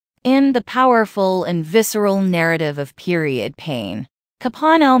In the powerful and visceral narrative of period pain,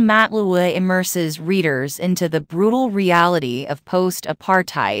 Kopano Matlwa immerses readers into the brutal reality of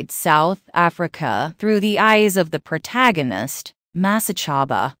post-apartheid South Africa through the eyes of the protagonist,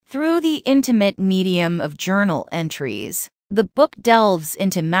 Masechaba. Through the intimate medium of journal entries, the book delves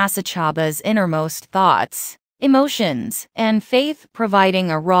into Masechaba's innermost thoughts, emotions, and faith,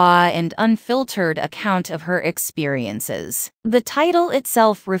 providing a raw and unfiltered account of her experiences. The title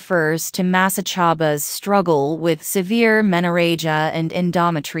itself refers to Masechaba's struggle with severe menorrhagia and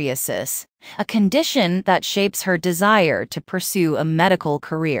endometriosis, a condition that shapes her desire to pursue a medical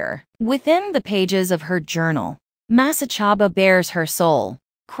career. Within the pages of her journal, Masechaba bares her soul,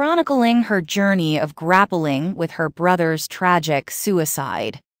 chronicling her journey of grappling with her brother's tragic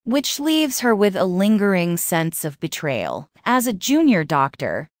suicide, which leaves her with a lingering sense of betrayal. As a junior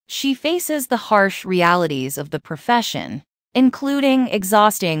doctor, she faces the harsh realities of the profession, including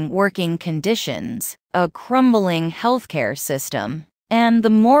exhausting working conditions, a crumbling healthcare system, and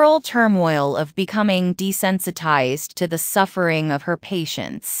the moral turmoil of becoming desensitized to the suffering of her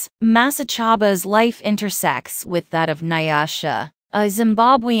patients. Masechaba's life intersects with that of Nyasha, a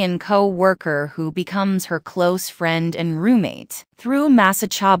Zimbabwean co-worker who becomes her close friend and roommate. Through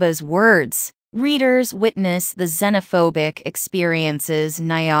Masechaba's words, readers witness the xenophobic experiences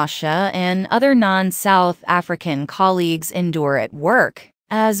Nyasha and other non-South African colleagues endure at work,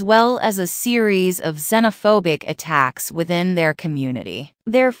 as well as a series of xenophobic attacks within their community.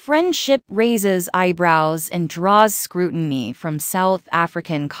 Their friendship raises eyebrows and draws scrutiny from South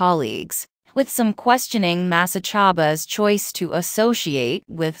African colleagues, with some questioning Masechaba's choice to associate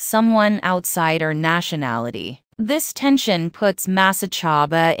with someone outside her nationality. This tension puts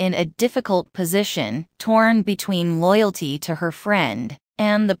Masechaba in a difficult position, torn between loyalty to her friend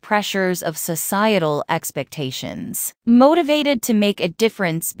and the pressures of societal expectations. Motivated to make a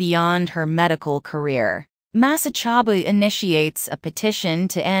difference beyond her medical career, Masechaba initiates a petition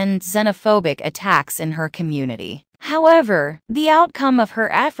to end xenophobic attacks in her community. However, the outcome of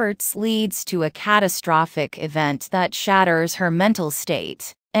her efforts leads to a catastrophic event that shatters her mental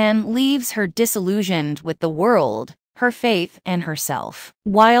state and leaves her disillusioned with the world, her faith, and herself.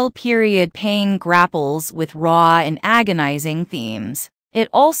 While period pain grapples with raw and agonizing themes, it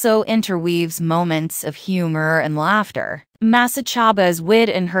also interweaves moments of humor and laughter. Masechaba's wit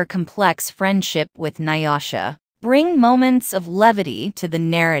and her complex friendship with Nyasha bring moments of levity to the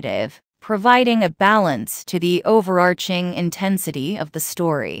narrative, providing a balance to the overarching intensity of the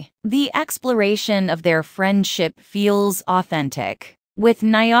story. The exploration of their friendship feels authentic, with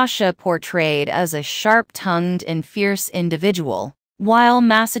Nyasha portrayed as a sharp-tongued and fierce individual, while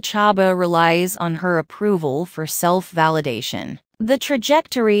Masechaba relies on her approval for self-validation. The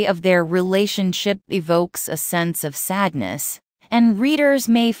trajectory of their relationship evokes a sense of sadness, and readers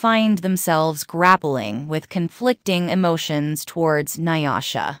may find themselves grappling with conflicting emotions towards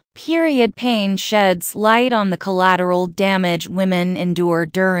Nyasha. Period pain sheds light on the collateral damage women endure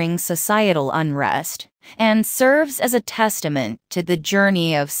during societal unrest, and serves as a testament to the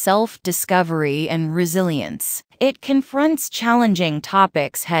journey of self-discovery and resilience. It confronts challenging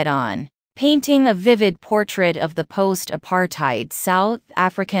topics head-on, painting a vivid portrait of the post-apartheid South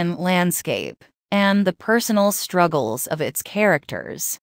African landscape and the personal struggles of its characters.